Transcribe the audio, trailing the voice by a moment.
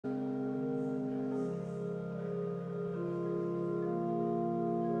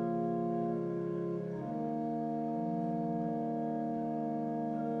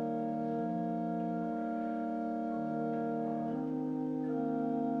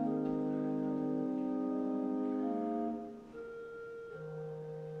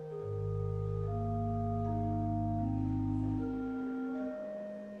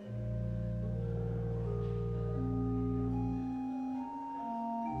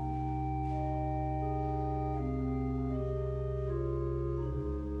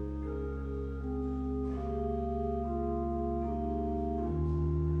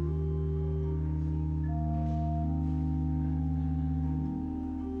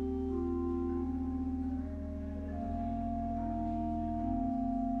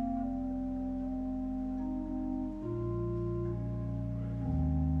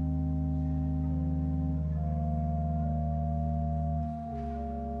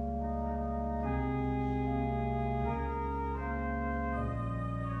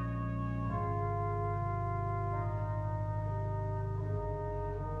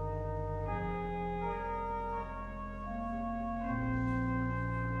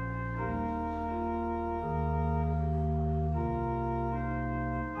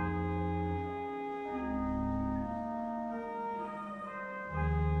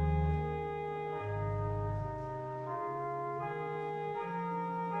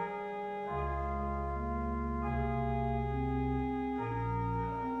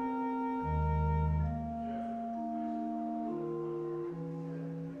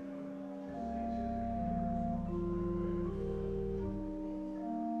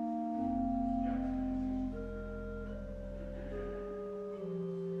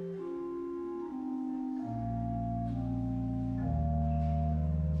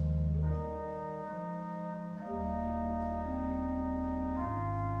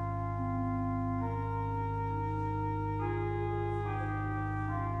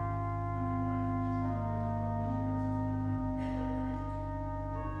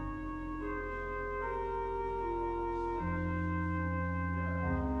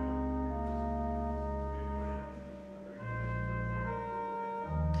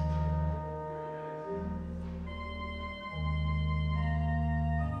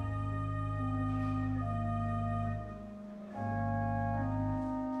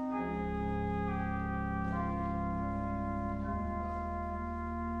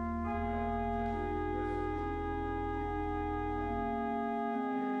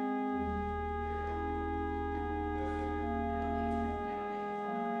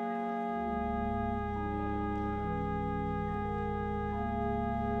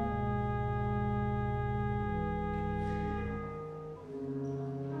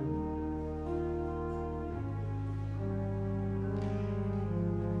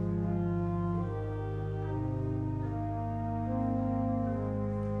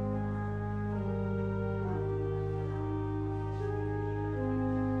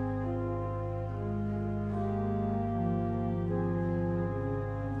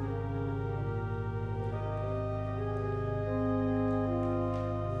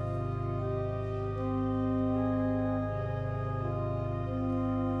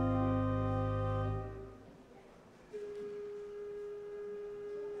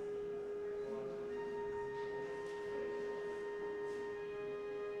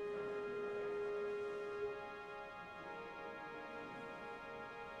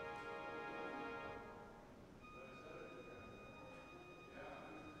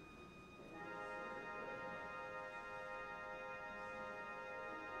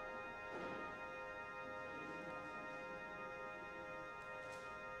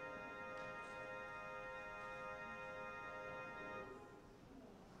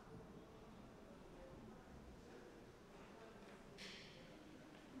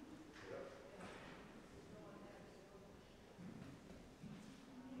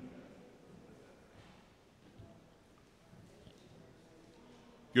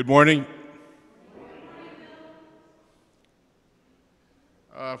Good morning.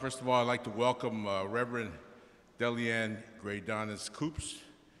 First of all, I'd like to welcome Reverend Delianne Koops.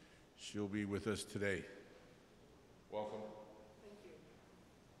 She'll be with us today. Welcome. Thank you.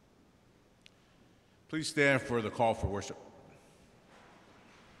 Please stand for the call for worship.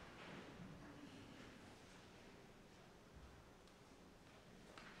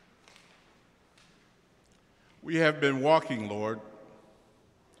 We have been walking, Lord,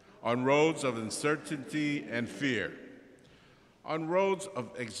 on roads of uncertainty and fear, on roads of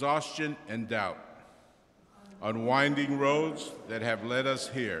exhaustion and doubt, on winding roads that have led us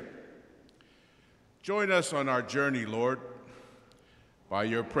here. Join us on our journey, Lord. By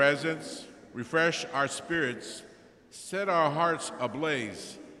your presence, refresh our spirits, set our hearts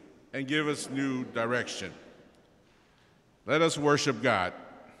ablaze, and give us new direction. Let us worship God.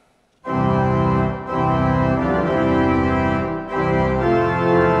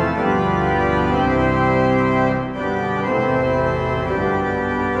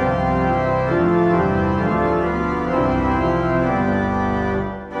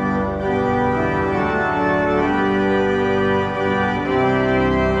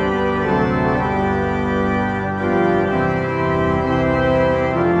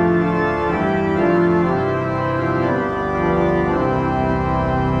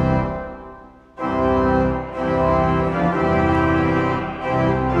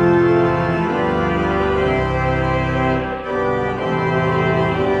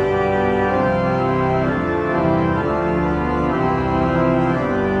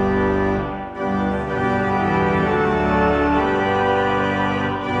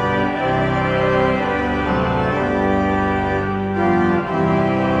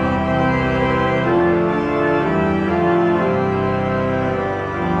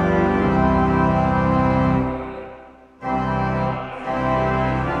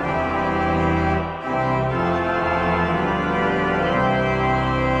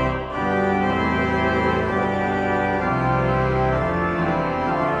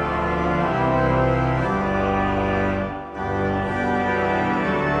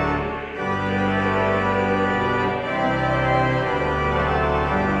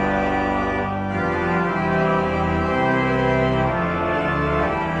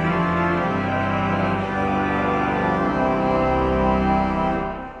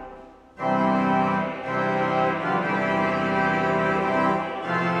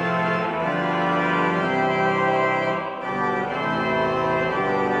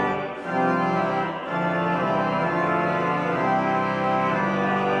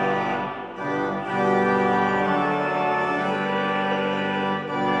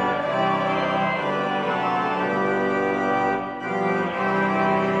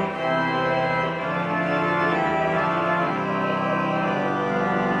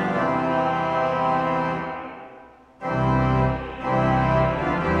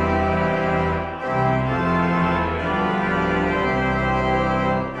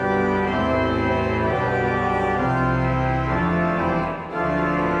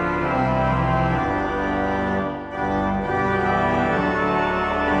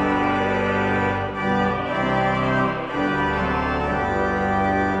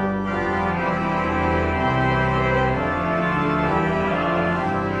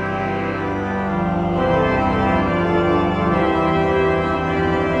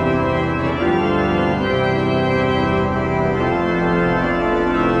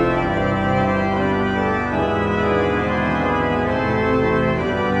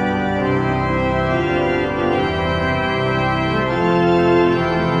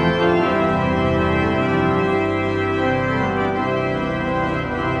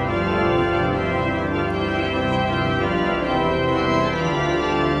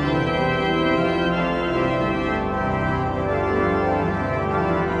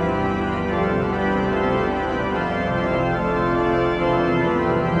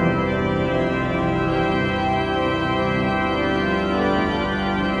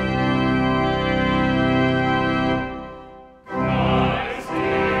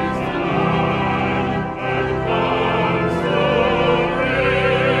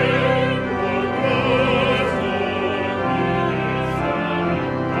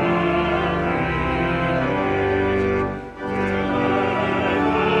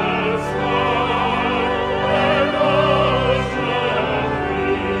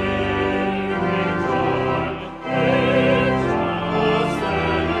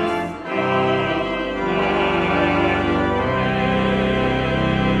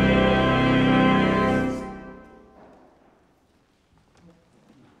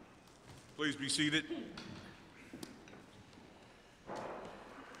 Please be seated.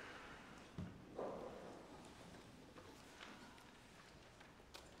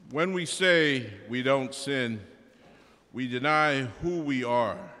 When we say we don't sin, we deny who we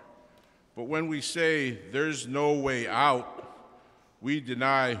are. But when we say there's no way out, we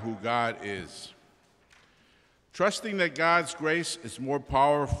deny who God is. Trusting that God's grace is more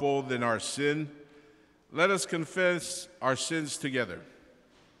powerful than our sin, let us confess our sins together.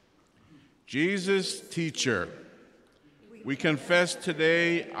 Jesus, teacher, we confess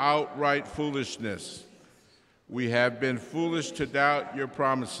today outright foolishness. We have been foolish to doubt your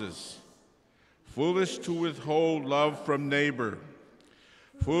promises, foolish to withhold love from neighbor,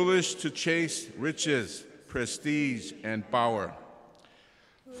 foolish to chase riches, prestige, and power,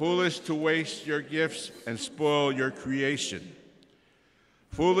 foolish to waste your gifts and spoil your creation,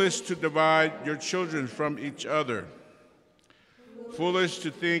 foolish to divide your children from each other, foolish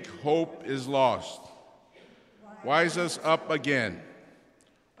to think hope is lost. Wise us up again.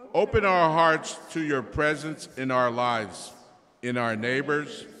 Open our hearts to your presence in our lives, in our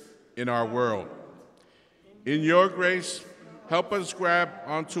neighbors, in our world. In your grace, help us grab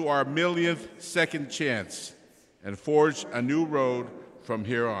onto our millionth second chance and forge a new road from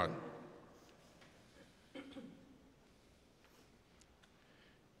here on.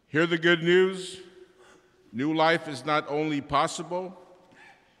 Hear the good news. New life is not only possible,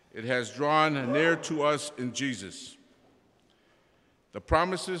 it has drawn near to us in Jesus. The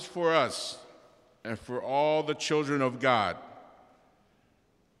promises for us and for all the children of God.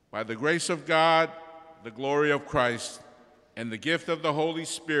 By the grace of God, the glory of Christ, and the gift of the Holy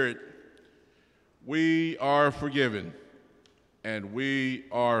Spirit, we are forgiven and we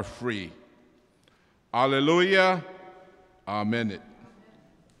are free. Alleluia. Amen.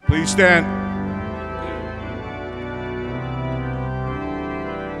 Please stand.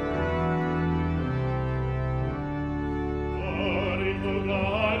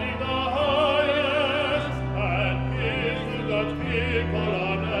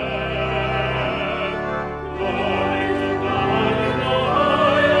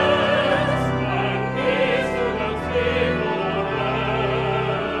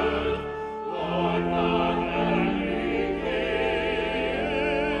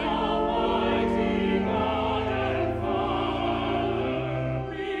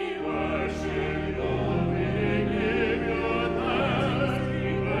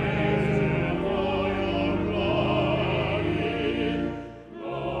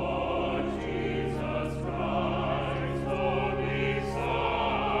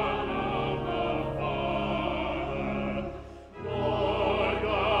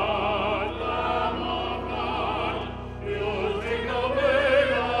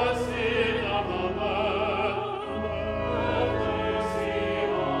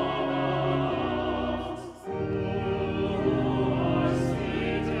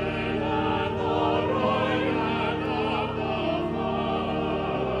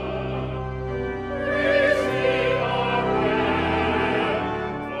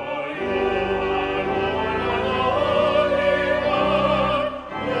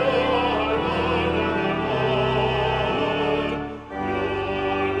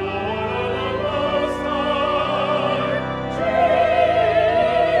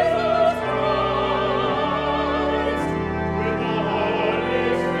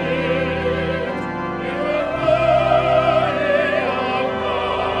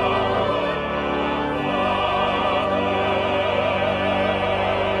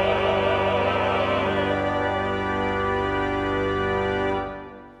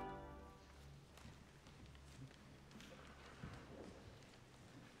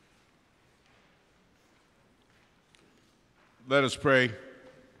 Let us pray.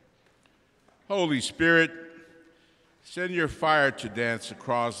 Holy Spirit, send your fire to dance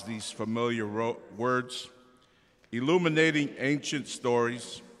across these familiar words, illuminating ancient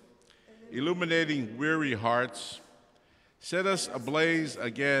stories, illuminating weary hearts. Set us ablaze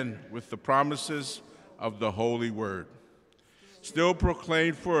again with the promises of the Holy Word. Still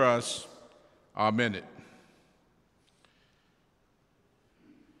proclaimed for us. Amen.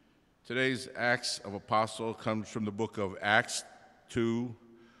 Today's Acts of Apostle comes from the book of Acts 2,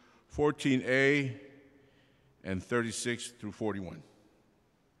 14a and 36 through 41.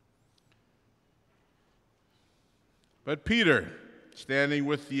 But Peter, standing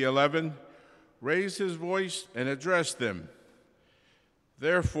with the 11, raised his voice and addressed them.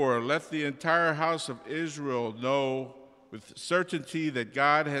 Therefore, let the entire house of Israel know with certainty that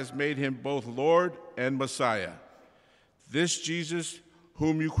God has made him both Lord and Messiah, this Jesus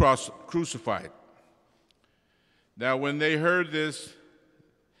whom you crucified. Now, when they heard this,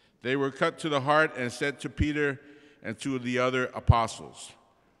 they were cut to the heart and said to Peter and to the other apostles,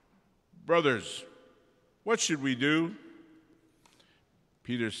 "Brothers, what should we do?"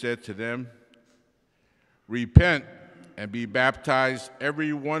 Peter said to them, "Repent and be baptized,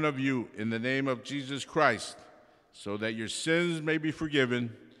 every one of you, in the name of Jesus Christ, so that your sins may be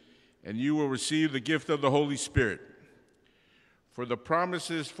forgiven, and you will receive the gift of the Holy Spirit. For the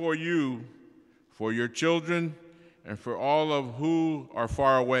promises for you, for your children, and for all of who are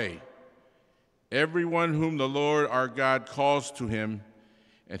far away, everyone whom the Lord our God calls to him."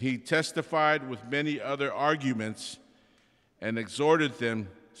 And he testified with many other arguments and exhorted them,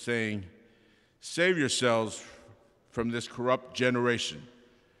 saying, "Save yourselves from this corrupt generation."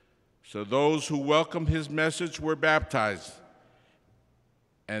 So those who welcomed his message were baptized,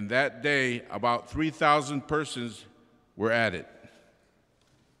 and that day about 3,000 persons were added.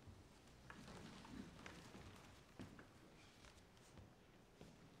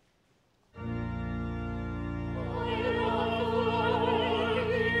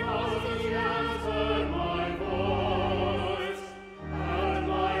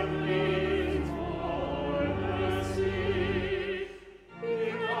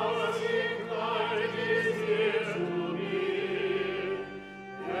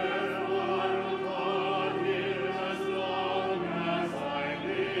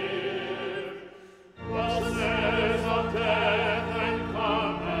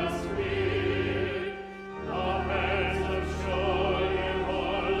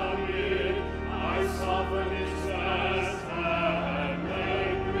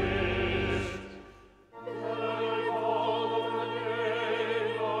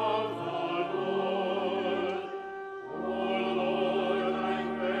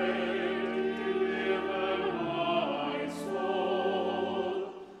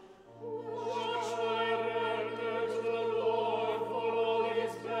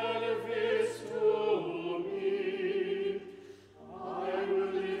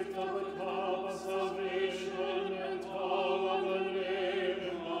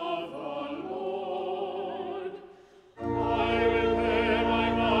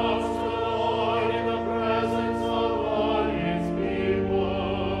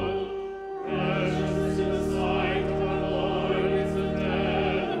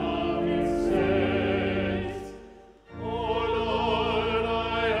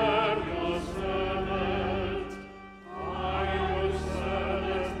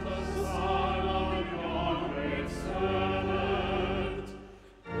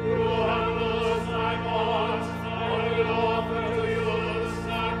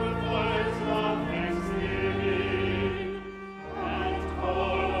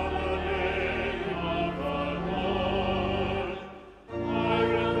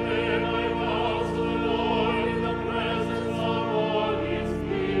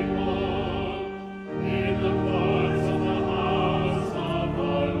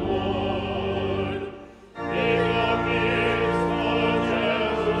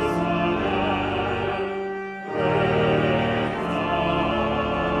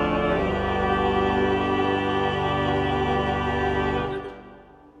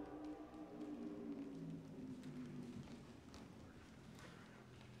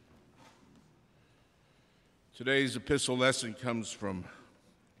 Today's epistle lesson comes from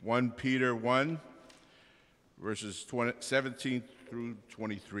 1 Peter 1, verses 17 through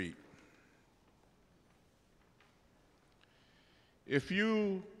 23. If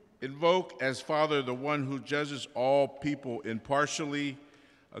you invoke as Father the one who judges all people impartially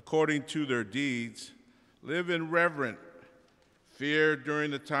according to their deeds, live in reverent fear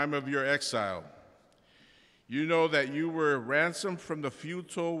during the time of your exile. You know that you were ransomed from the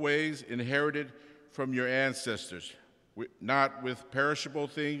futile ways inherited from your ancestors, not with perishable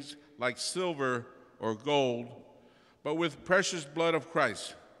things like silver or gold, but with precious blood of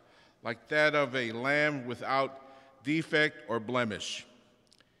Christ, like that of a lamb without defect or blemish.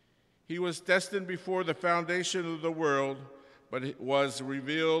 He was destined before the foundation of the world, but it was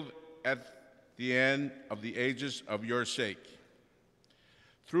revealed at the end of the ages of your sake.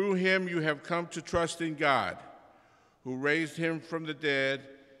 Through him you have come to trust in God, who raised him from the dead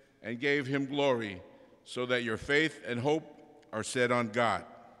and gave him glory, so that your faith and hope are set on God.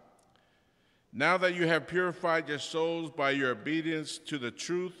 Now that you have purified your souls by your obedience to the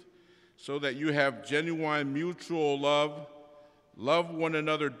truth, so that you have genuine mutual love, love one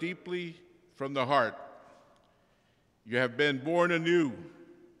another deeply from the heart. You have been born anew,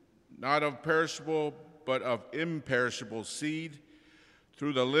 not of perishable, but of imperishable seed,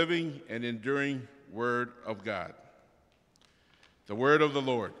 through the living and enduring Word of God. The word of the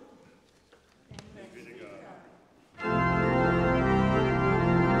Lord. Thanks be to God.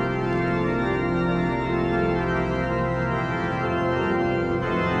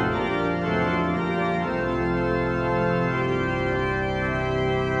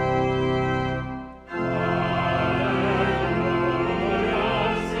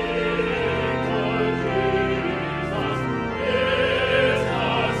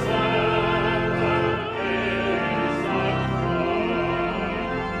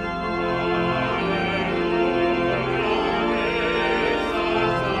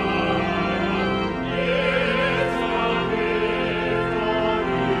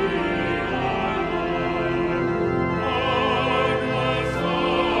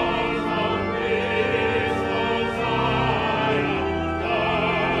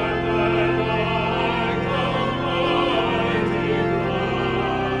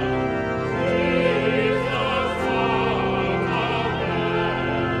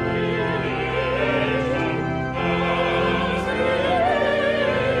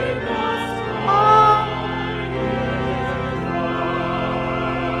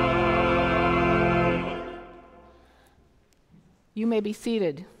 You may be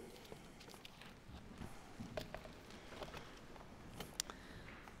seated.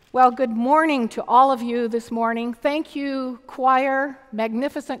 Well, good morning to all of you this morning. Thank you, choir,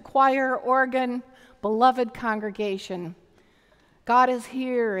 magnificent choir, organ, beloved congregation. God is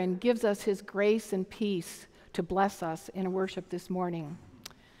here and gives us his grace and peace to bless us in worship this morning.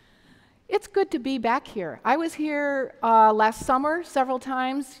 It's good to be back here. I was here last summer several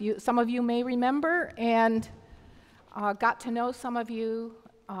times. Some of you may remember, and got to know some of you,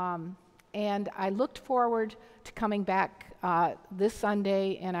 and I looked forward to coming back this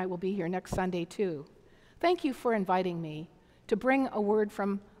Sunday, and I will be here next Sunday too. Thank you for inviting me to bring a word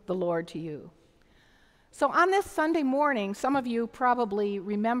from the Lord to you. So on this Sunday morning, some of you probably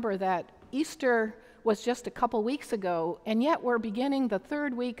remember that Easter was just a couple weeks ago, and yet we're beginning the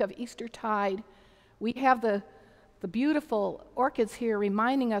third week of Eastertide. We have the beautiful orchids here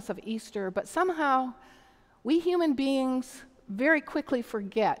reminding us of Easter, but somehow we human beings very quickly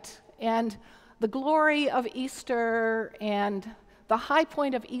forget, and the glory of Easter and the high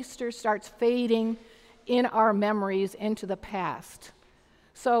point of Easter starts fading in our memories into the past.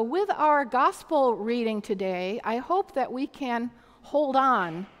 So with our gospel reading today, I hope that we can hold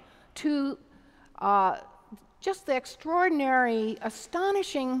on to just the extraordinary,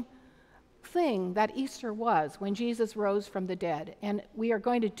 astonishing thing that Easter was when Jesus rose from the dead. And we are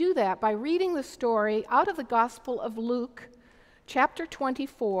going to do that by reading the story out of the Gospel of Luke, chapter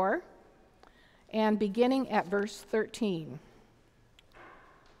 24, and beginning at verse 13.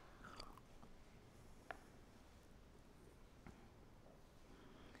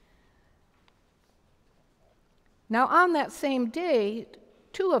 Now on that same day,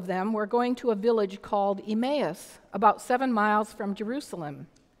 two of them were going to a village called Emmaus, about 7 miles from Jerusalem,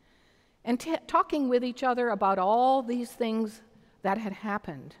 and talking with each other about all these things that had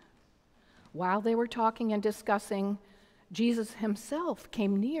happened. While they were talking and discussing, Jesus himself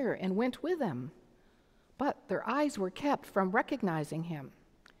came near and went with them, but their eyes were kept from recognizing him.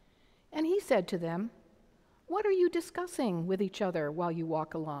 And he said to them, "What are you discussing with each other while you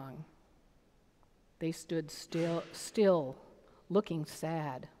walk along?" They stood still, looking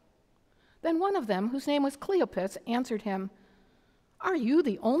sad. Then one of them, whose name was Cleopas, answered him, "Are you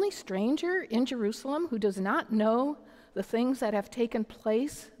the only stranger in Jerusalem who does not know the things that have taken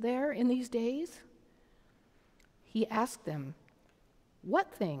place there in these days?" He asked them,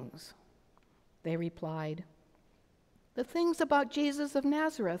 "What things?" They replied, "The things about Jesus of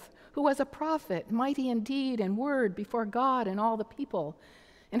Nazareth, who was a prophet, mighty in deed and word before God and all the people,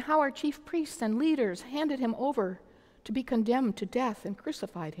 and how our chief priests and leaders handed him over to be condemned to death and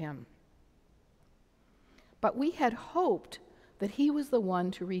crucified him. But we had hoped that he was the one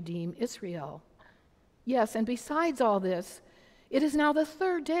to redeem Israel. Yes, and besides all this, it is now the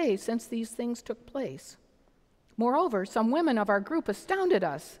third day since these things took place. Moreover, some women of our group astounded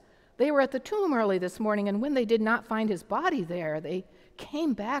us. They were at the tomb early this morning, and when they did not find his body there, they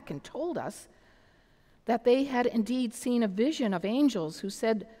came back and told us that they had indeed seen a vision of angels who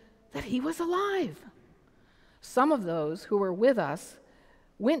said that he was alive. Some of those who were with us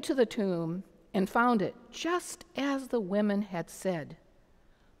went to the tomb and found it just as the women had said,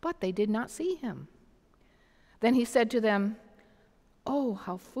 but they did not see him." Then he said to them, "Oh,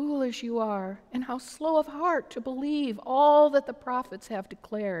 how foolish you are, and how slow of heart to believe all that the prophets have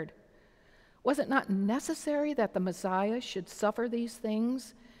declared. Was it not necessary that the Messiah should suffer these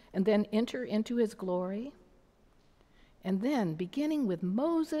things and then enter into his glory?" And then, beginning with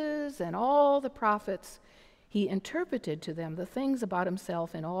Moses and all the prophets, he interpreted to them the things about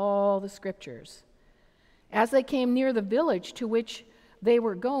himself in all the scriptures. As they came near the village to which they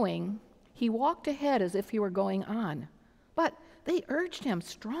were going, he walked ahead as if he were going on. But they urged him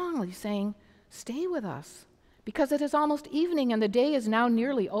strongly, saying, "Stay with us, because it is almost evening and the day is now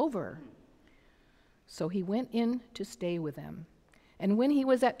nearly over." So he went in to stay with them. And when he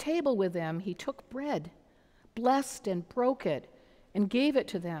was at table with them, he took bread, blessed and broke it, and gave it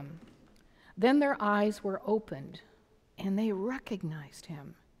to them. Then their eyes were opened, and they recognized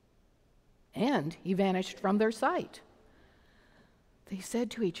him. And he vanished from their sight. They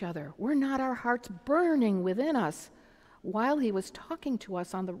said to each other, "Were not our hearts burning within us while he was talking to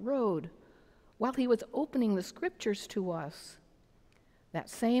us on the road, while he was opening the scriptures to us?" That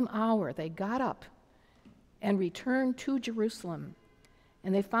same hour they got up and returned to Jerusalem,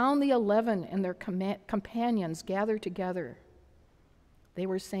 and they found the 11 and their companions gathered together. They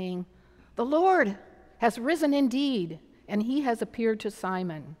were saying, "The Lord has risen indeed, and he has appeared to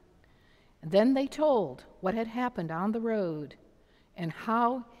Simon." And then they told what had happened on the road and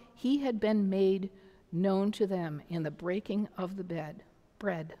how he had been made known to them in the breaking of the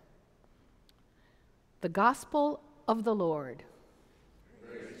bread. The Gospel of the Lord.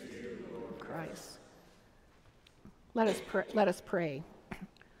 Christ. Let us pray.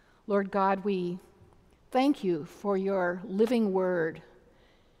 Lord God, we thank you for your living word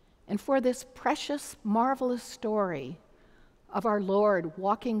and for this precious, marvelous story of our Lord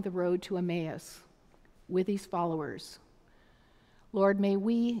walking the road to Emmaus with his followers. Lord, may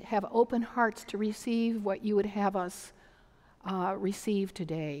we have open hearts to receive what you would have us receive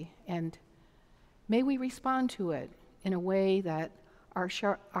today, and may we respond to it in a way that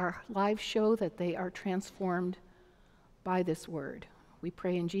our lives show that they are transformed by this word. We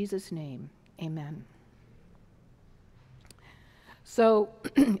pray in Jesus' name, amen. So,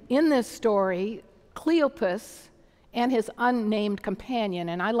 in this story, Cleopas and his unnamed companion,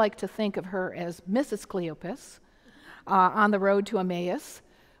 and I like to think of her as Mrs. Cleopas, on the road to Emmaus,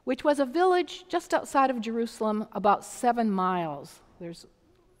 which was a village just outside of Jerusalem, about 7 miles. There's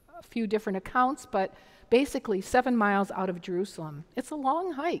a few different accounts, but basically 7 miles out of Jerusalem. It's a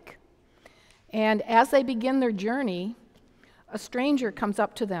long hike. And as they begin their journey, a stranger comes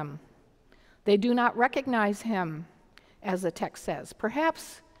up to them. They do not recognize him, as the text says.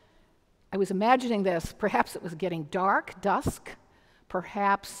 Perhaps, I was imagining this, perhaps it was getting dark, dusk.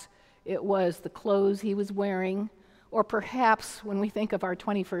 Perhaps it was the clothes he was wearing. Or perhaps, when we think of our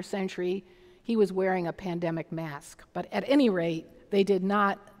 21st century, he was wearing a pandemic mask. But at any rate,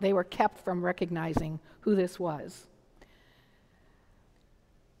 they were kept from recognizing who this was.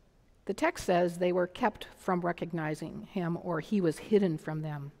 The text says they were kept from recognizing him, or he was hidden from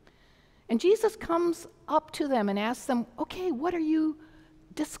them. And Jesus comes up to them and asks them, okay, what are you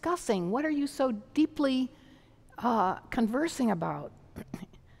discussing? What are you so deeply conversing about?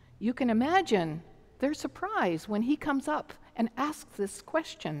 You can imagine their surprise when he comes up and asks this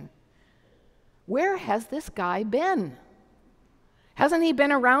question. Where has this guy been? Hasn't he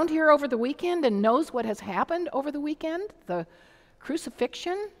been around here over the weekend and knows what has happened over the weekend? The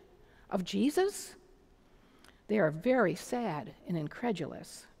crucifixion of Jesus? They are very sad and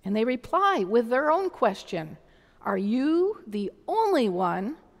incredulous. And they reply with their own question. Are you the only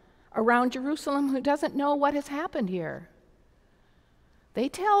one around Jerusalem who doesn't know what has happened here? They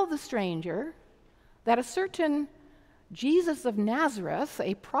tell the stranger that a certain Jesus of Nazareth,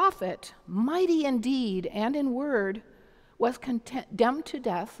 a prophet, mighty in deed and in word, was condemned to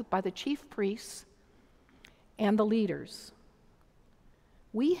death by the chief priests and the leaders.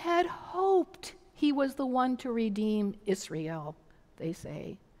 We had hoped he was the one to redeem Israel, they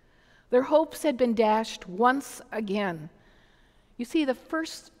say. Their hopes had been dashed once again. You see, the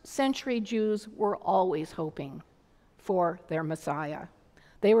first century Jews were always hoping for their Messiah.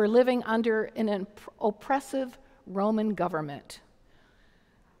 They were living under an oppressive Roman government.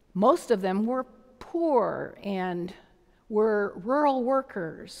 Most of them were poor and were rural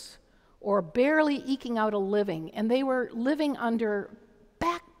workers or barely eking out a living, and they were living under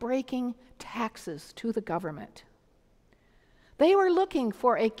back-breaking taxes to the government. They were looking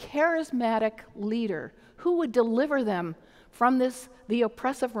for a charismatic leader who would deliver them from the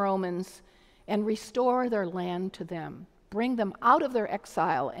oppressive Romans and restore their land to them, bring them out of their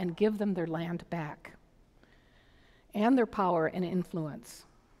exile and give them their land back, and their power and influence.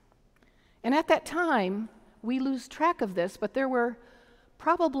 And at that time, we lose track of this, but there were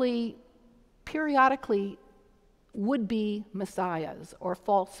probably periodically would-be messiahs or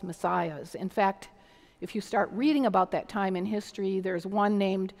false messiahs. In fact, if you start reading about that time in history, there's one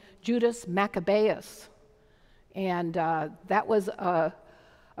named Judas Maccabeus, and that was a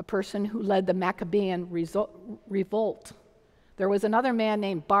person who led the Maccabean revolt. There was another man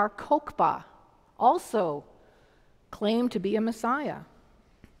named Bar Kokhba, also claimed to be a messiah,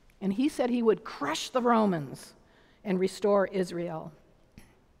 and he said he would crush the Romans and restore Israel.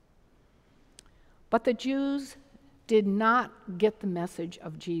 But the Jews did not get the message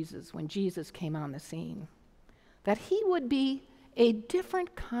of Jesus when Jesus came on the scene, that he would be a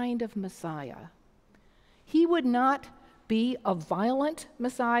different kind of Messiah. He would not be a violent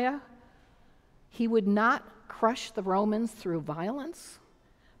Messiah. He would not crush the Romans through violence,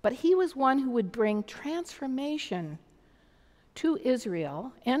 but he was one who would bring transformation to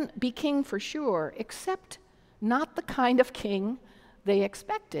Israel and be king for sure, except not the kind of king they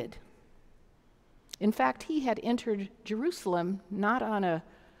expected. In fact, he had entered Jerusalem not on a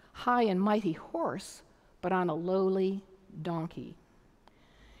high and mighty horse, but on a lowly donkey.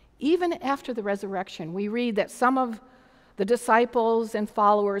 Even after the resurrection, we read that some of the disciples and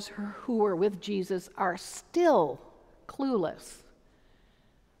followers who were with Jesus are still clueless.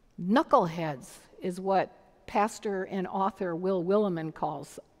 Knuckleheads is what pastor and author Will Willimon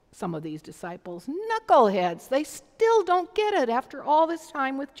calls some of these disciples. Knuckleheads. They still don't get it after all this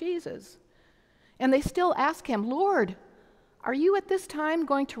time with Jesus. And they still ask him, Lord, Are you at this time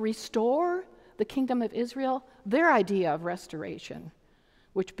going to restore the kingdom of Israel? Their idea of restoration,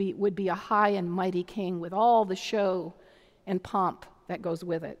 which would be a high and mighty king with all the show and pomp that goes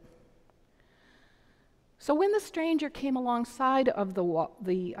with it. So when the stranger came alongside of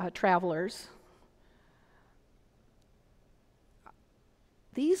the travelers,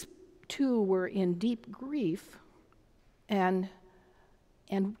 these two were in deep grief and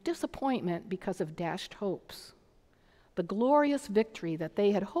disappointment because of dashed hopes. The glorious victory that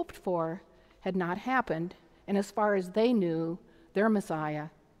they had hoped for had not happened, and as far as they knew, their Messiah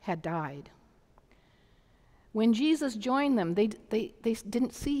had died. When Jesus joined them, they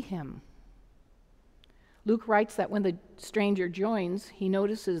didn't see him. Luke writes that when the stranger joins, he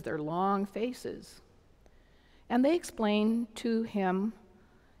notices their long faces. And they explain to him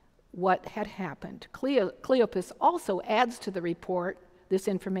what had happened. Cleopas also adds to the report this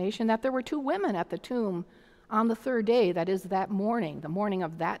information that there were 2 women at the tomb on the 3rd day, that is that morning, the morning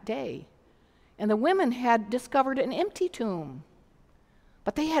of that day. And the women had discovered an empty tomb,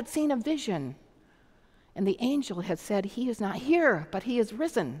 but they had seen a vision. And the angel had said, "He is not here, but he is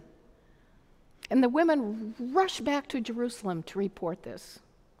risen." And the women rushed back to Jerusalem to report this.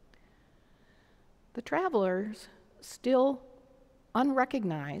 The travelers, still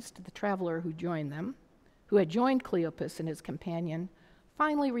unrecognized, the traveler who joined them, who had joined Cleopas and his companion,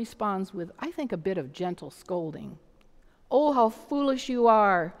 finally responds with, I think, a bit of gentle scolding. "Oh, how foolish you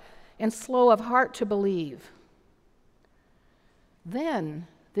are, and slow of heart to believe." Then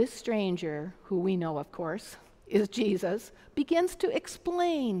this stranger, who we know, of course, is Jesus, begins to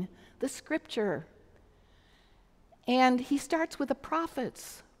explain the scripture. And he starts with the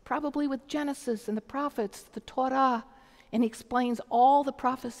prophets, probably with Genesis and the prophets, the Torah, and he explains all the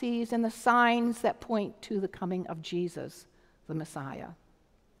prophecies and the signs that point to the coming of Jesus, the Messiah.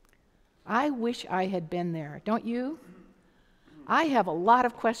 I wish I had been there, don't you? I have a lot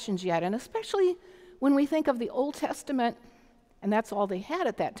of questions yet, and especially when we think of the Old Testament, and that's all they had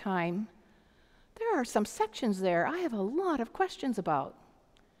at that time, there are some sections there I have a lot of questions about.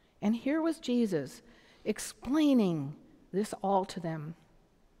 And here was Jesus explaining this all to them.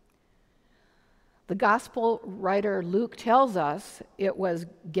 The gospel writer Luke tells us it was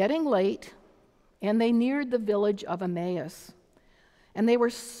getting late, and they neared the village of Emmaus. And they were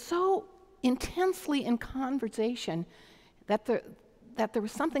so intensely in conversation that there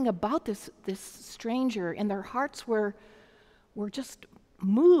was something about this stranger, and their hearts were just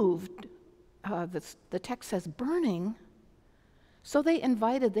moved. The text says burning. So they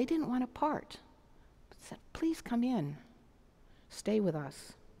didn't want to part, but said, "Please come in, stay with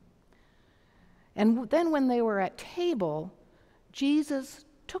us." And then when they were at table, Jesus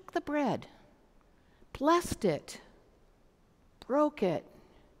took the bread, blessed it, broke it,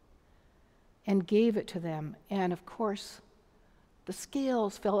 and gave it to them. And of course, the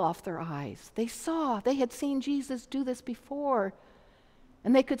scales fell off their eyes. They had seen Jesus do this before,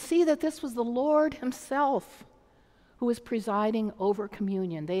 and they could see that this was the Lord himself who was presiding over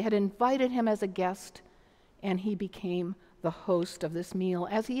communion. They had invited him as a guest, and he became the host of this meal,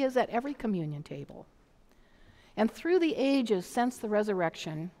 as he is at every communion table. And through the ages since the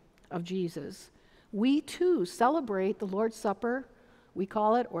resurrection of Jesus, we too celebrate the Lord's Supper, we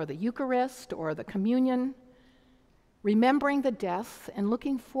call it, or the Eucharist, or the communion, remembering the death and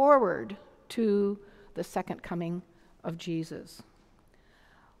looking forward to the second coming of Jesus.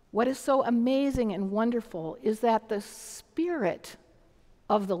 What is so amazing and wonderful is that the Spirit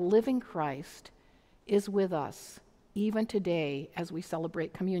of the living Christ is with us even today as we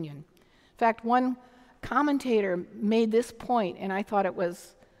celebrate communion. In fact, one commentator made this point, and I thought it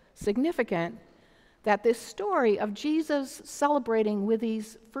was significant, that this story of Jesus celebrating with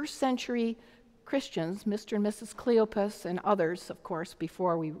these first century Christians, Mr. and Mrs. Cleopas and others, of course,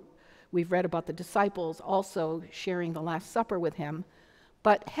 before we've read about the disciples also sharing the Last Supper with him,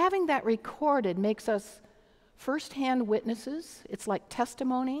 but having that recorded makes us firsthand witnesses. It's like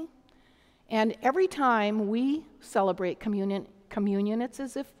testimony. And every time we celebrate communion, it's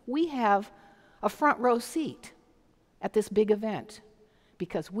as if we have a front row seat at this big event,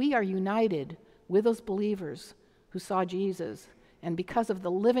 because we are united with those believers who saw Jesus. And because of the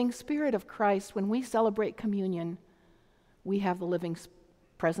living Spirit of Christ, when we celebrate communion, we have the living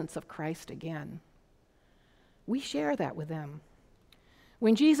presence of Christ again. We share that with them.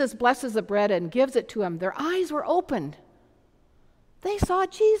 When Jesus blesses the bread and gives it to them, their eyes were opened. They saw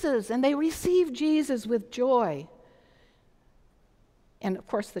Jesus, and they received Jesus with joy. And of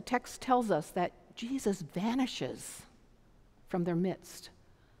course, the text tells us that Jesus vanishes from their midst.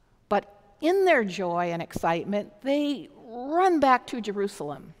 But in their joy and excitement, they run back to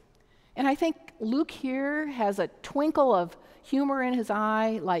Jerusalem. And I think Luke here has a twinkle of humor in his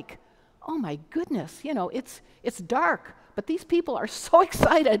eye, like, oh my goodness, it's dark, but these people are so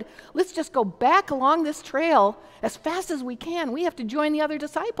excited. Let's just go back along this trail as fast as we can. We have to join the other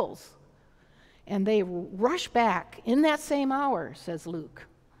disciples. And they rush back in that same hour, says Luke.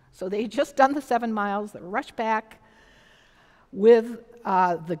 So they just done the 7 miles. They rush back with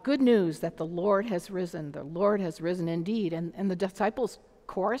the good news that the Lord has risen. The Lord has risen indeed. And the disciples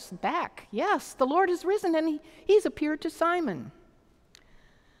chorus back, yes, the Lord has risen, and he's appeared to Simon.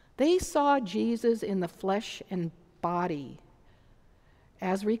 They saw Jesus in the flesh and body,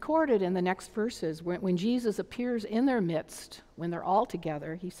 as recorded in the next verses. When Jesus appears in their midst, when they're all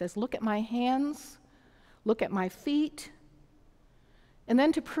together, he says, look at my hands, look at my feet. And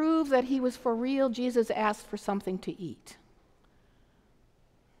then to prove that he was for real, Jesus asked for something to eat.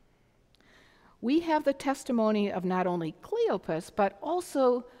 We have the testimony of not only Cleopas, but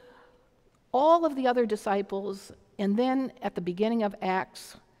also all of the other disciples, and then at the beginning of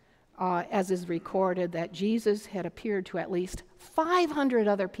Acts, as is recorded, that Jesus had appeared to at least 500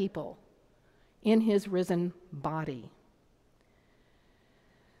 other people in his risen body.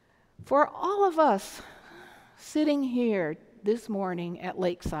 For all of us sitting here this morning at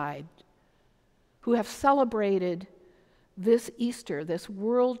Lakeside who have celebrated this Easter, this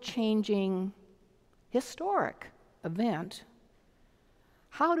world-changing, historic event,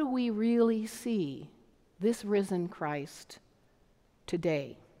 how do we really see this risen Christ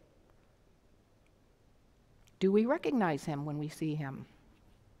today? Do we recognize him when we see him?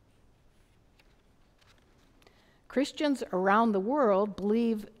 Christians around the world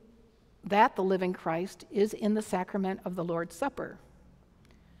believe that the living Christ is in the sacrament of the Lord's Supper.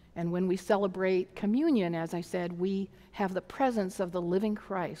 And when we celebrate communion, as I said, we have the presence of the living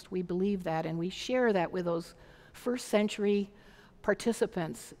Christ. We believe that, and we share that with those first century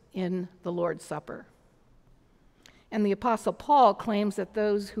participants in the Lord's Supper. And the Apostle Paul claims that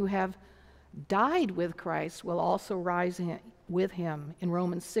those who have died with Christ will also rise with him in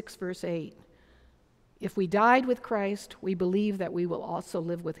Romans 6, verse 8. If we died with Christ, we believe that we will also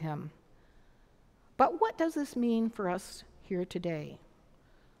live with him. But what does this mean for us here today?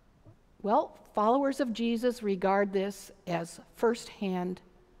 Well, followers of Jesus regard this as first-hand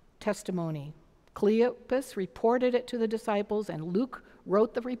testimony. Cleopas reported it to the disciples, and Luke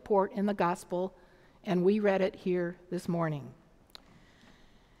wrote the report in the gospel, and we read it here this morning.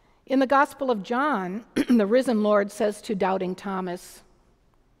 In the Gospel of John, the risen Lord says to doubting Thomas,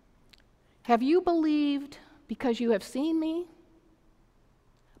 "Have you believed because you have seen me?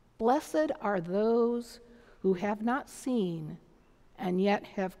 Blessed are those who have not seen and yet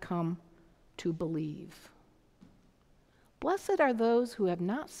have come to believe." Blessed are those who have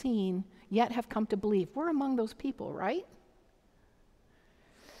not seen yet have come to believe. We're among those people, right?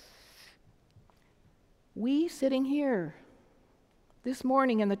 We sitting here this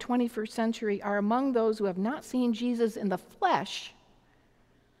morning in the 21st century are among those who have not seen Jesus in the flesh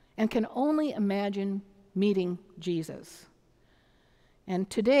and can only imagine meeting Jesus. And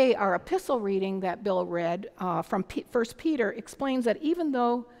today, our epistle reading that Bill read from 1 Peter explains that even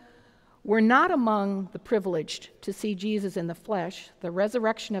though we're not among the privileged to see Jesus in the flesh, the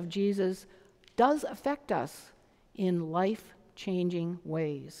resurrection of Jesus does affect us in life-changing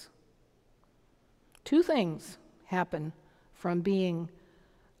ways. Two things happen from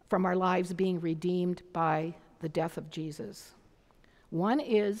our lives being redeemed by the death of Jesus. One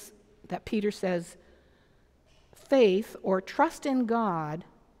is that Peter says, faith or trust in God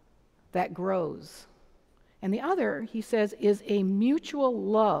that grows. And the other, he says, is a mutual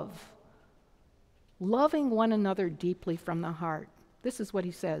love, loving one another deeply from the heart. This is what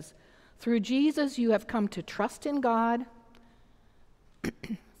he says. Through Jesus, you have come to trust in God.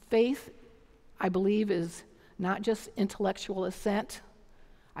 Faith, I believe, is not just intellectual assent.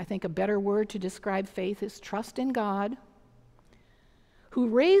 I think a better word to describe faith is trust in God, who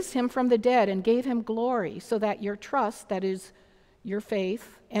raised him from the dead and gave him glory, so that your trust, that is, your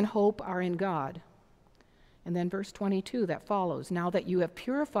faith and hope, are in God. And then verse 22 that follows, now that you have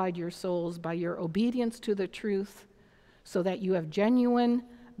purified your souls by your obedience to the truth, so that you have genuine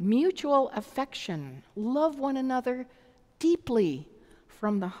mutual affection, love one another deeply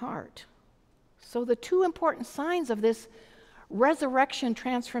from the heart. So the two important signs of this resurrection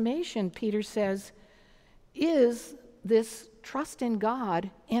transformation, Peter says, is this trust in God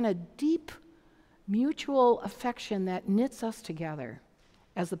and a deep mutual affection that knits us together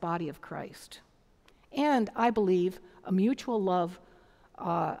as the body of Christ. And I believe a mutual love,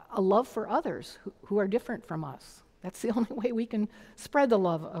 a love for others who are different from us. That's the only way we can spread the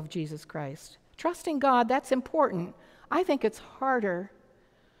love of Jesus Christ. Trusting God, that's important. I think it's harder,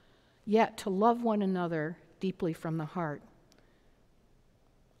 yet to love one another deeply from the heart.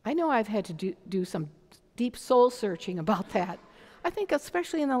 I know I've had to do some deep soul searching about that. I think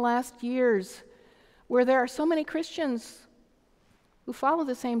especially in the last years, where there are so many Christians who follow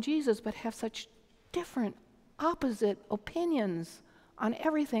the same Jesus but have such different, opposite opinions on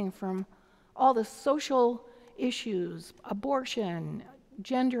everything from all the social issues, abortion,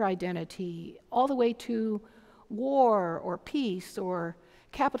 gender identity, all the way to war or peace or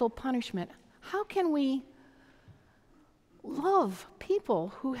capital punishment. How can we love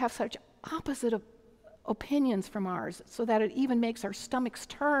people who have such opposite opinions from ours so that it even makes our stomachs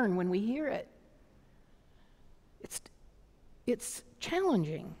turn when we hear it? It's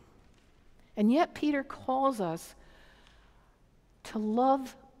challenging. And yet Peter calls us to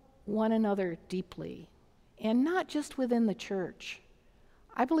love one another deeply, and not just within the church.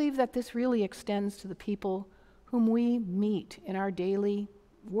 I believe that this really extends to the people whom we meet in our daily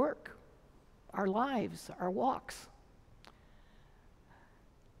work, our lives, our walks.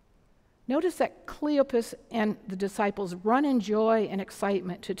 Notice that Cleopas and the disciples run in joy and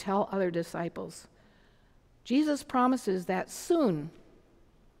excitement to tell other disciples. Jesus promises that soon,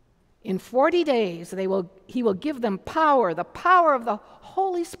 in 40 days, he will give them power, the power of the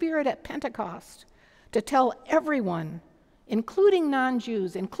Holy Spirit at Pentecost, to tell everyone, including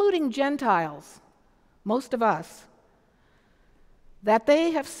non-Jews, including Gentiles, most of us, that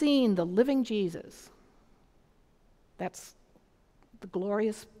they have seen the living Jesus. That's the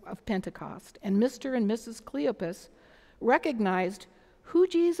glorious of Pentecost. And Mr. and Mrs. Cleopas recognized who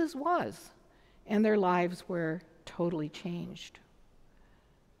Jesus was, and their lives were totally changed.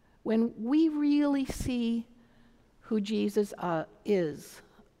 When we really see who Jesus is,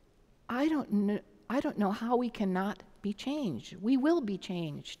 I don't know how we cannot be changed. We will be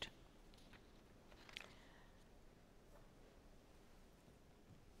changed.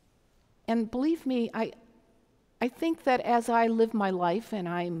 And believe me, I think that as I live my life and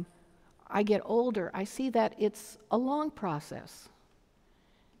I get older, I see that it's a long process.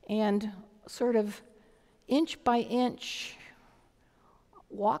 And sort of inch by inch,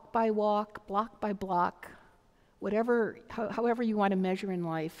 walk by walk, block by block, however you want to measure in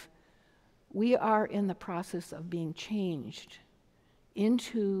life, we are in the process of being changed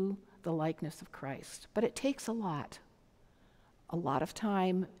into the likeness of Christ. But it takes a lot of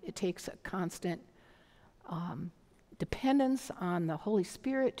time. It takes a constant dependence on the Holy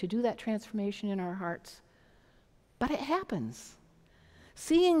Spirit to do that transformation in our hearts. But it happens.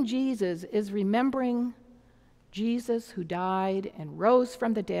 Seeing Jesus is remembering Jesus who died and rose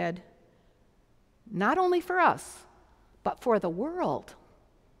from the dead, not only for us, but for the world.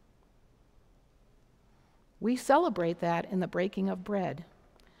 We celebrate that in the breaking of bread.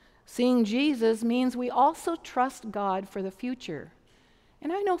 Seeing Jesus means we also trust God for the future.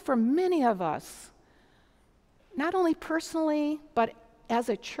 And I know for many of us, not only personally, but as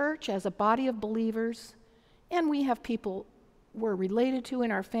a church, as a body of believers, and we have people we're related to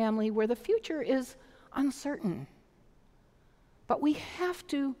in our family where the future is uncertain. But we have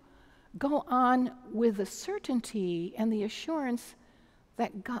to go on with the certainty and the assurance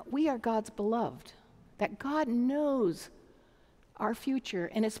that we are God's beloved, that God knows our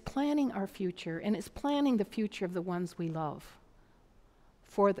future and is planning our future and is planning the future of the ones we love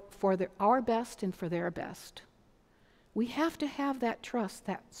for our best and for their best. We have to have that trust,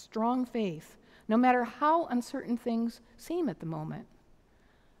 that strong faith, no matter how uncertain things seem at the moment.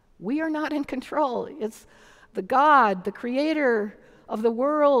 We are not in control. It's the God, the creator of the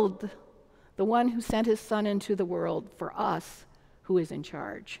world, the one who sent his son into the world for us, who is in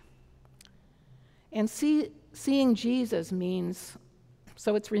charge. And seeing Jesus means,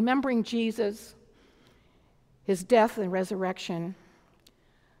 so it's remembering Jesus, his death and resurrection,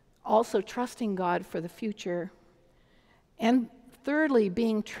 also trusting God for the future, and thirdly,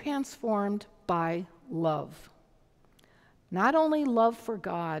 being transformed by love. Not only love for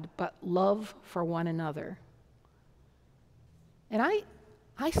God, but love for one another. And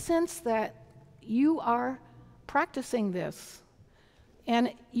I sense that you are practicing this,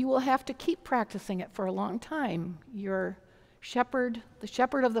 and you will have to keep practicing it for a long time. Your shepherd, the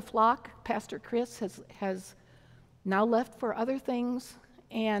shepherd of the flock, Pastor Chris, has now left for other things,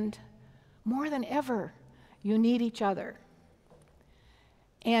 and more than ever, you need each other.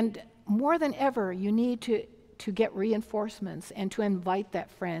 And more than ever, you need to get reinforcements and to invite that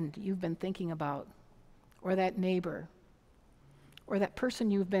friend you've been thinking about, or that neighbor, or that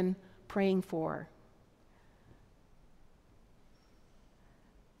person you've been praying for.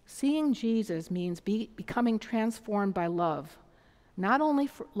 Seeing Jesus means becoming transformed by love, not only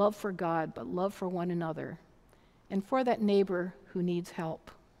love for God, but love for one another, and for that neighbor who needs help.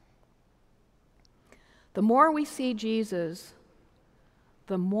 The more we see Jesus,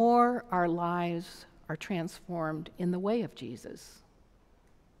 the more our lives are transformed in the way of Jesus.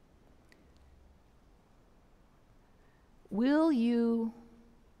 Will you,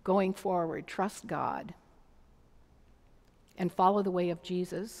 going forward, trust God and follow the way of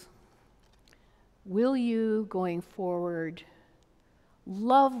Jesus? Will you, going forward,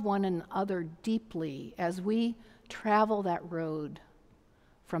 love one another deeply as we travel that road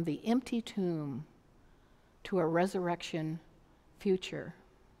from the empty tomb to a resurrection future?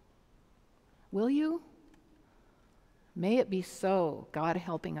 Will you? May it be so, God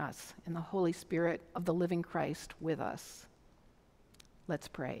helping us and the Holy Spirit of the living Christ with us. Let's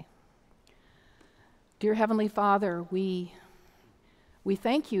pray. Dear Heavenly Father, we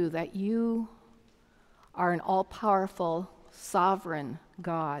thank you that you are an all-powerful, sovereign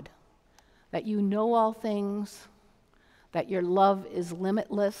God, that you know all things, that your love is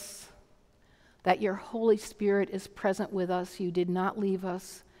limitless, that your Holy Spirit is present with us. You did not leave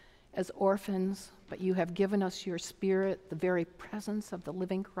us as orphans, but you have given us your Spirit, the very presence of the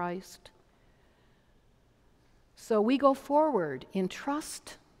living Christ. So we go forward in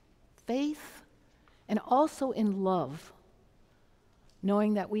trust, faith, and also in love,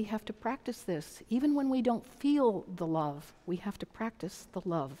 knowing that we have to practice this. Even when we don't feel the love, we have to practice the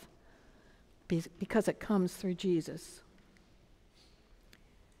love because it comes through Jesus.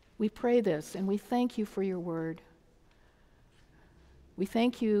 We pray this, and we thank you for your word. We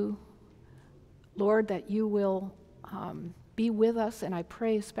thank you, Lord, that you will be with us, and I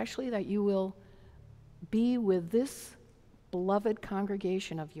pray especially that you will be with this beloved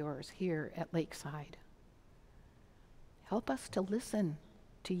congregation of yours here at Lakeside. Help us to listen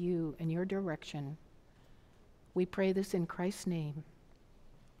to you and your direction. We pray this in Christ's name.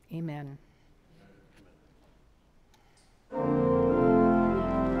 Amen.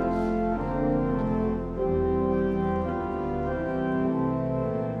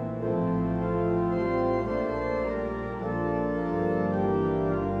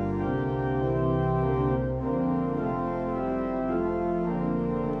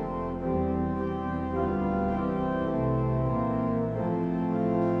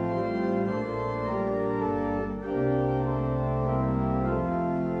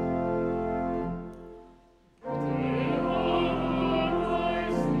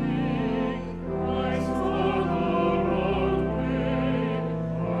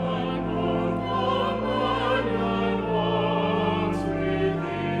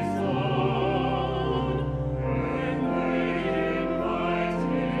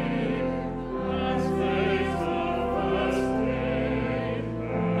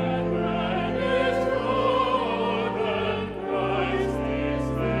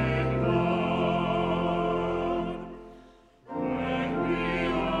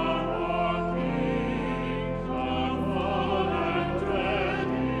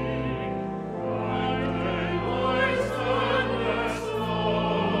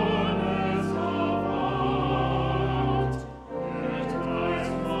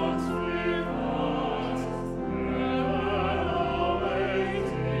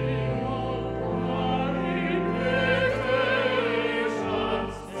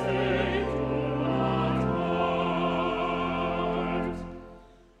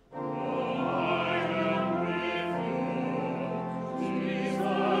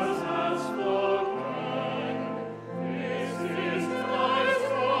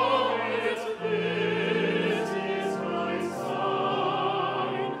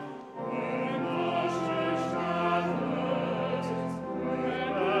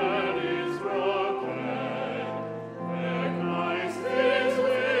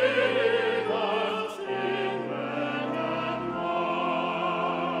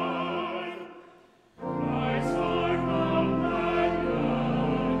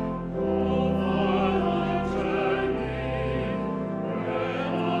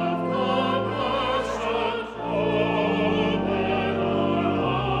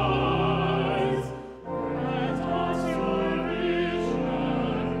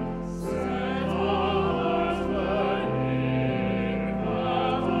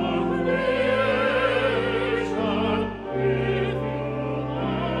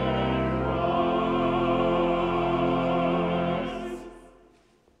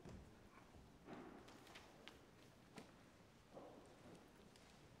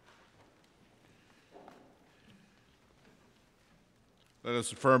 Let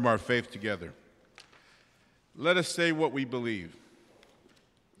us affirm our faith together. Let us say what we believe.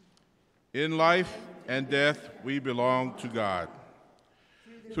 In life and death, we belong to God.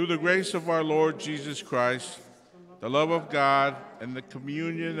 Through the grace of our Lord Jesus Christ, the love of God, and the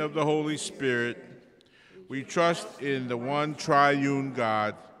communion of the Holy Spirit, We trust in the one triune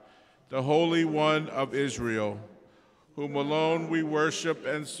God, the Holy One of Israel, whom alone we worship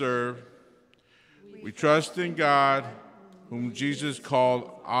and serve. We trust in God, whom Jesus called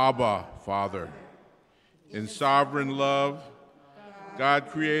Abba, Father. In sovereign love, God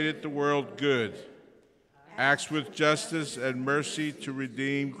created the world good, acts with justice and mercy to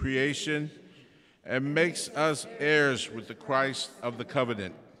redeem creation, and makes us heirs with the Christ of the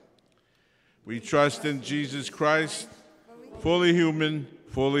covenant. We trust in Jesus Christ, fully human,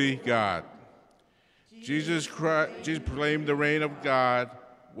 fully God. Jesus proclaimed the reign of God,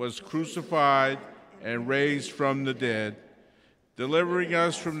 was crucified and raised from the dead, delivering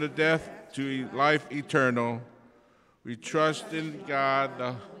us from the death to life eternal. We trust in God,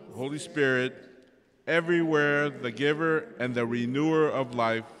 the Holy Spirit, everywhere the giver and the renewer of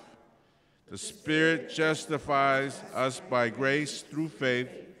life. The Spirit justifies us by grace through faith,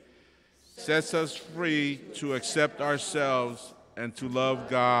 sets us free to accept ourselves and to love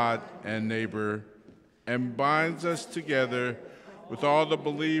God and neighbor, and binds us together with all the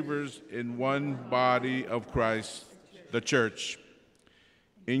believers in one body of Christ, the church.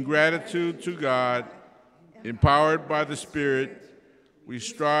 In gratitude to God, empowered by the Spirit, we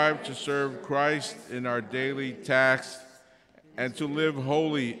strive to serve Christ in our daily tasks and to live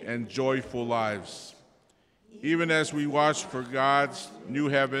holy and joyful lives, even as we watch for God's new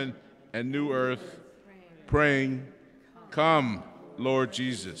heaven and new earth, praying, "Come, Lord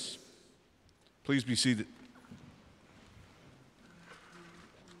Jesus." Please be seated.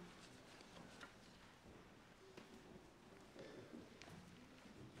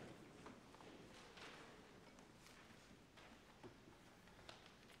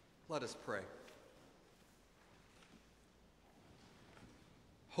 Let us pray.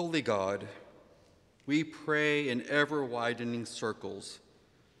 Holy God, we pray in ever-widening circles,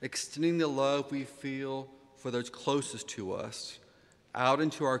 extending the love we feel for those closest to us out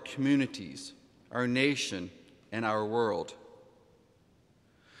into our communities, our nation, and our world.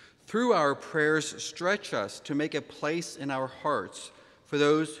 Through our prayers, stretch us to make a place in our hearts for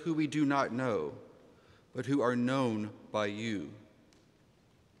those who we do not know, but who are known by you.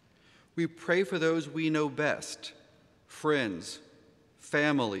 We pray for those we know best, friends,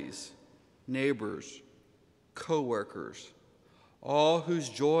 families, neighbors, co-workers, all whose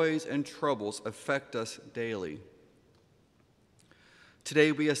joys and troubles affect us daily.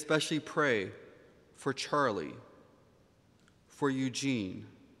 Today we especially pray for Charlie, for Eugene,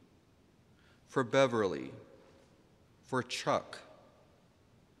 for Beverly, for Chuck,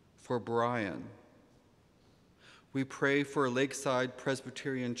 for Brian. We pray for Lakeside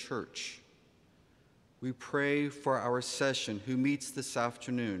Presbyterian Church. We pray for our session who meets this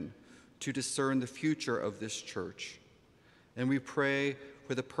afternoon to discern the future of this church. And we pray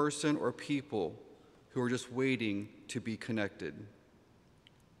for the person or people who are just waiting to be connected.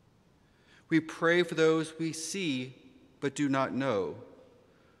 We pray for those we see but do not know,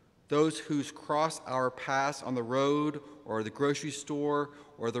 those who cross our paths on the road or the grocery store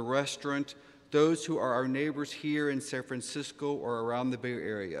or the restaurant, those who are our neighbors here in San Francisco or around the Bay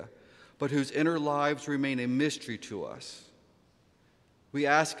Area, but whose inner lives remain a mystery to us. We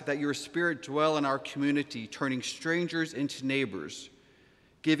ask that your Spirit dwell in our community, turning strangers into neighbors,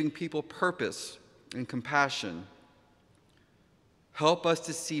 giving people purpose and compassion. Help us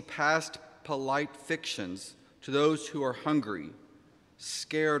to see past polite fictions to those who are hungry,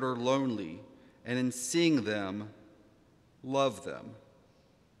 scared, or lonely, and in seeing them, love them.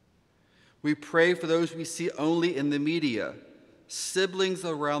 We pray for those we see only in the media, siblings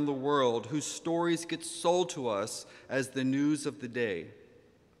around the world whose stories get sold to us as the news of the day.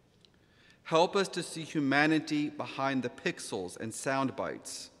 Help us to see humanity behind the pixels and sound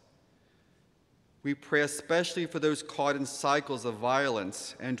bites. We pray especially for those caught in cycles of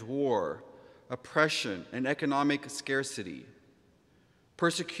violence and war, oppression and economic scarcity,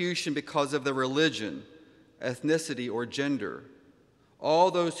 persecution because of their religion, ethnicity, or gender,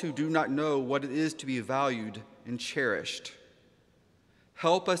 all those who do not know what it is to be valued and cherished.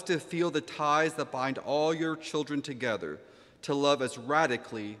 Help us to feel the ties that bind all your children together, to love as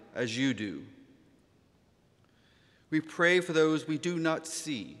radically as you do. We pray for those we do not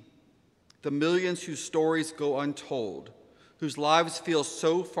see, the millions whose stories go untold, whose lives feel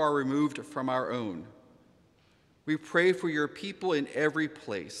so far removed from our own. We pray for your people in every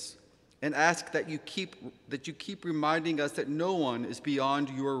place and ask that you keep reminding us that no one is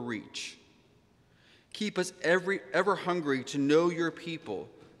beyond your reach. Keep us ever hungry to know your people,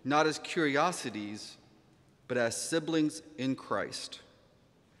 not as curiosities, but as siblings in Christ.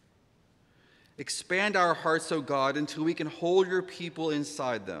 Expand our hearts, O God, until we can hold your people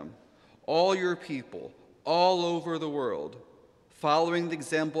inside them, all your people, all over the world, following the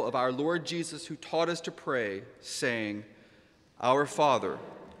example of our Lord Jesus, who taught us to pray, saying, Our Father,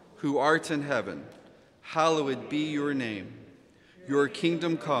 who art in heaven, hallowed be your name. Your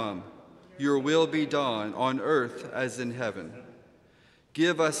kingdom come, your will be done on earth as in heaven.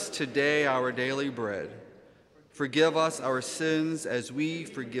 Give us today our daily bread. Forgive us our sins as we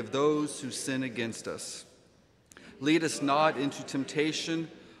forgive those who sin against us. Lead us not into temptation,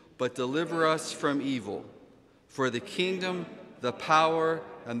 but deliver us from evil. For the kingdom, the power,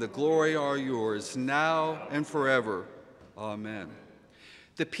 and the glory are yours, now and forever. Amen.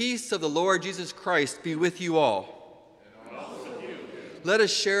 The peace of the Lord Jesus Christ be with you all. And also with you. Let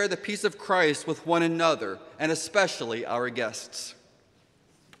us share the peace of Christ with one another, and especially our guests.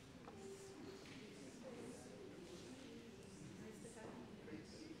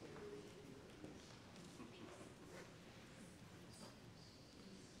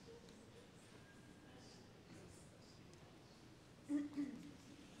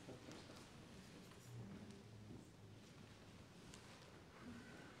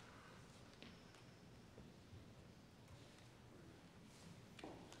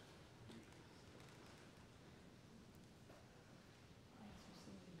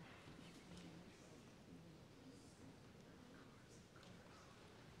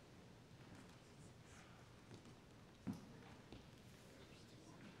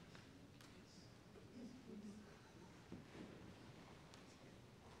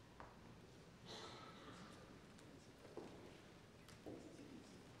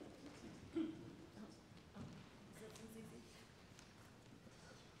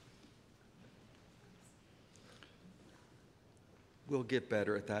 We'll get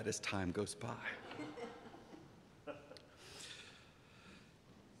better at that as time goes by.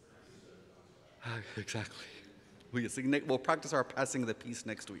 Exactly. We'll practice our passing of the peace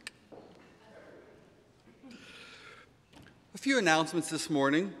next week. A few announcements this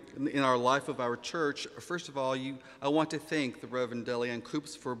morning in our life of our church. First of all, I want to thank the Reverend Delianne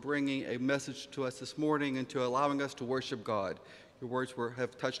Koops for bringing a message to us this morning and to allowing us to worship God. Your words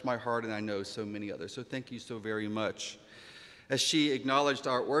have touched my heart, and I know so many others. So thank you so very much. As she acknowledged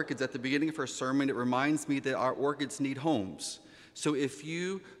our orchids at the beginning of her sermon, it reminds me that our orchids need homes. So if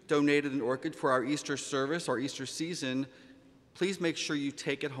you donated an orchid for our Easter service, our Easter season, please make sure you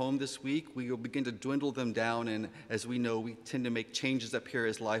take it home this week. We will begin to dwindle them down, and as we know, we tend to make changes up here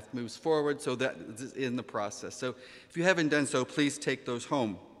as life moves forward, so that is in the process. So if you haven't done so, please take those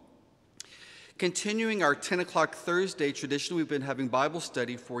home. Continuing our 10 o'clock Thursday tradition, we've been having Bible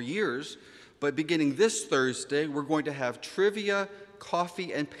study for years. But beginning this Thursday, we're going to have trivia,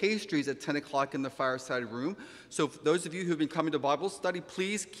 coffee, and pastries at 10 o'clock in the fireside room. So for those of you who've been coming to Bible study,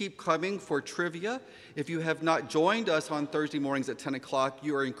 please keep coming for trivia. If you have not joined us on Thursday mornings at 10 o'clock,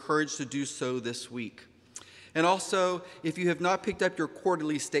 you are encouraged to do so this week. And also, if you have not picked up your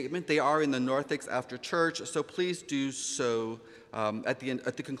quarterly statement, they are in the narthex after church, so please do so at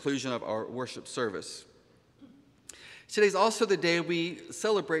the conclusion of our worship service. Today's also the day we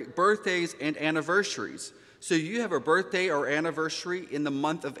celebrate birthdays and anniversaries. So if you have a birthday or anniversary in the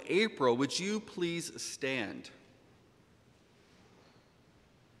month of April, would you please stand?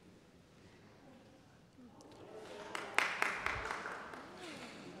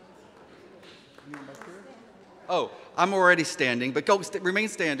 Oh, I'm already standing, but remain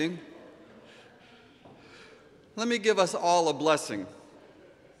standing. Let me give us all a blessing.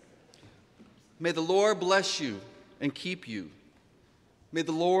 May the Lord bless you and keep you. May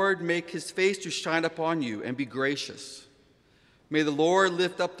the Lord make his face to shine upon you and be gracious. May the Lord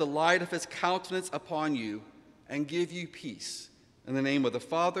lift up the light of his countenance upon you and give you peace. In the name of the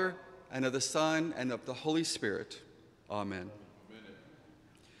Father, and of the Son, and of the Holy Spirit. Amen.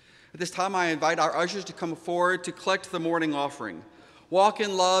 At this time, I invite our ushers to come forward to collect the morning offering. Walk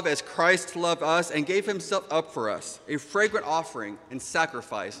in love as Christ loved us and gave himself up for us, a fragrant offering and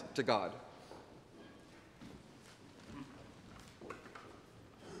sacrifice to God.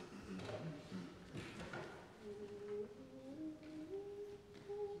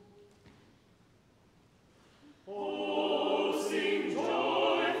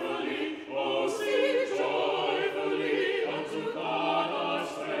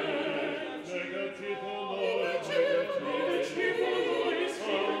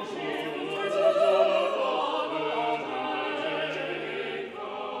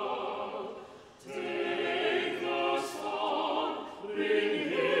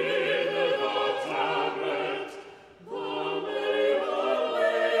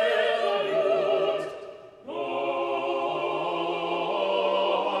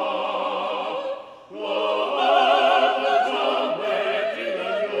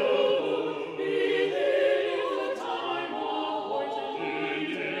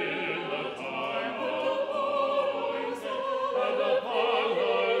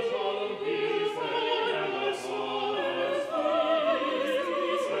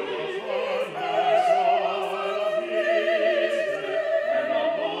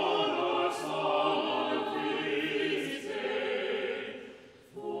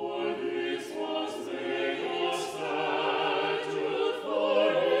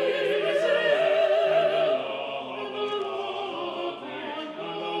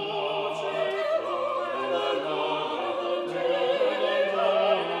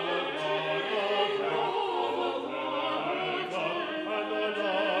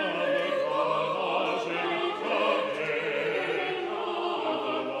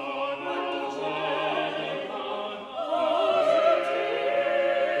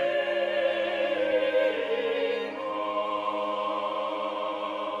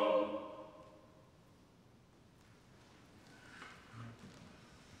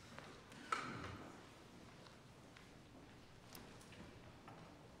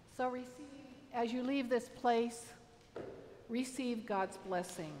 So as you leave this place, receive God's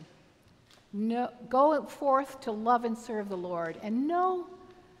blessing. Go forth to love and serve the Lord, and know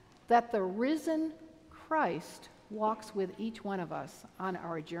that the risen Christ walks with each one of us on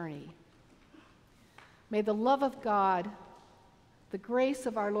our journey. May the love of God, the grace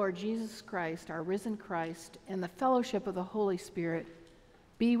of our Lord Jesus Christ, our risen Christ, and the fellowship of the Holy Spirit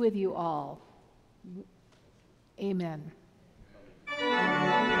be with you all. Amen.